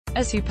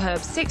A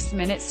superb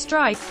 6th-minute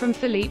strike from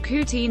Philippe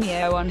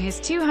Coutinho on his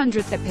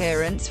 200th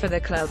appearance for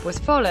the club was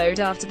followed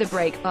after the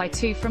break by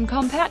two from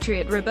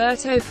compatriot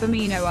Roberto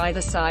Firmino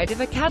either side of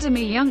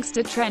academy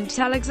youngster Trent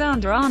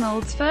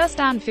Alexander-Arnold's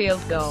first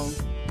Anfield goal.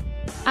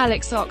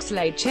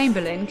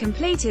 Oxlade-Chamberlain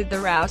completed the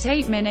rout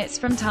 8 minutes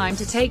from time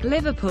to take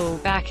Liverpool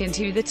back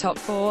into the top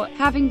four,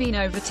 having been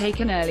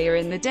overtaken earlier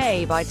in the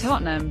day by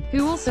Tottenham,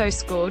 who also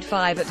scored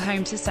 5 at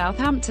home to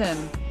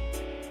Southampton.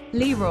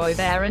 Leroy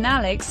there and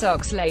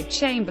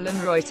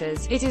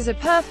Oxlade-ChamberlainReuters. "It is a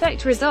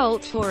perfect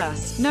result for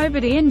us.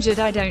 Nobody injured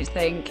I don't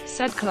think,"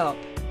 said Klopp.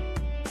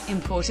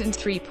 "Important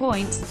 3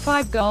 points,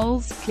 5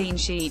 goals, clean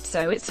sheet,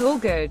 so it's all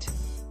good.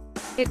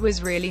 It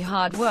was really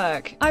hard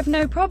work. I've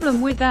no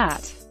problem with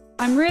that.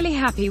 I'm really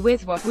happy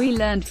with what we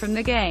learned from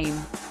the game.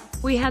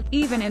 We had,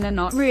 even in a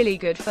not really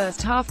good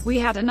first half, we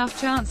had enough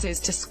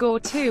chances to score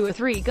 2 or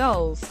 3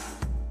 goals.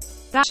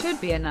 That should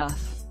be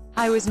enough.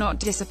 I was not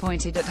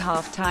disappointed at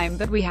half-time,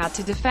 but we had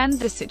to defend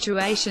the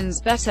situations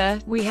better,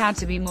 we had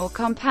to be more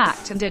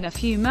compact, and in a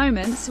few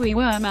moments we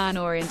were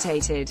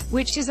man-orientated,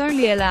 which is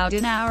only allowed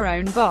in our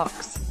own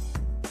box.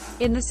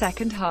 In the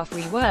second half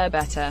we were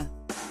better.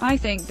 I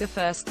think the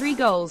first 3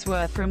 goals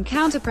were from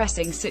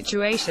counter-pressing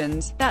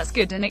situations. That's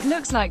good, and it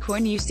looks like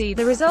when you see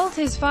the result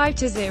is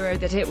 5-0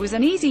 that it was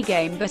an easy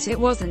game, but it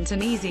wasn't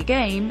an easy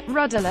game.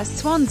 Rudderless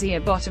Swansea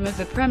are bottom of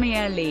the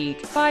Premier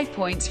League, 5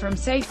 points from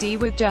safety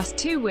with just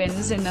 2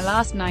 wins in the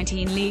last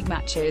 19 league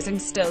matches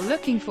and still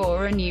looking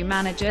for a new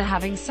manager,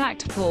 having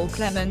sacked Paul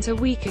Clement a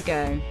week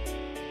ago.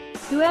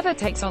 Whoever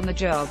takes on the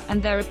job,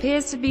 and there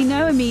appears to be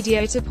no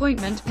immediate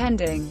appointment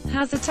pending,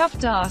 has a tough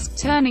task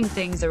turning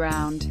things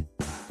around.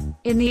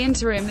 In the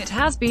interim it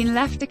has been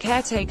left to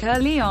caretaker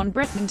Leon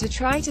Breton to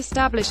try to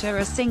establish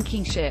a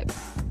sinking ship.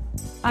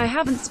 I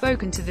haven't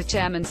spoken to the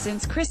chairman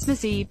since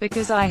Christmas Eve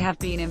because I have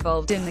been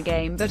involved in the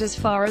game, but as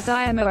far as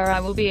I am aware I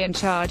will be in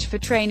charge for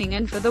training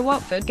and for the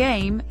Watford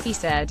game," he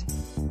said.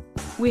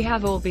 "We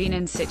have all been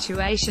in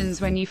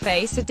situations when you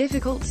face a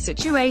difficult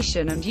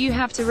situation and you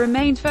have to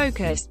remain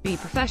focused, be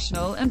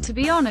professional, and to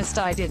be honest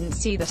I didn't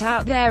see that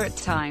out there at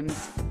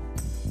times.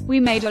 We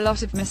made a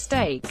lot of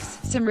mistakes,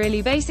 some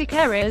really basic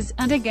errors,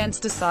 and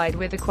against a side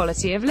with the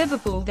quality of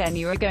Liverpool then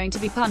you are going to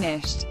be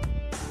punished.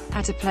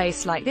 At a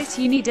place like this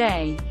you need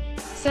a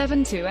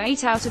 7 to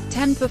 8 out of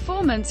 10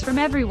 performance from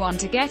everyone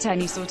to get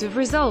any sort of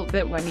result,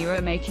 but when you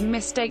are making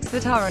mistakes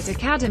that are at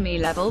academy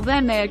level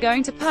then they are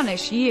going to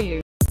punish you.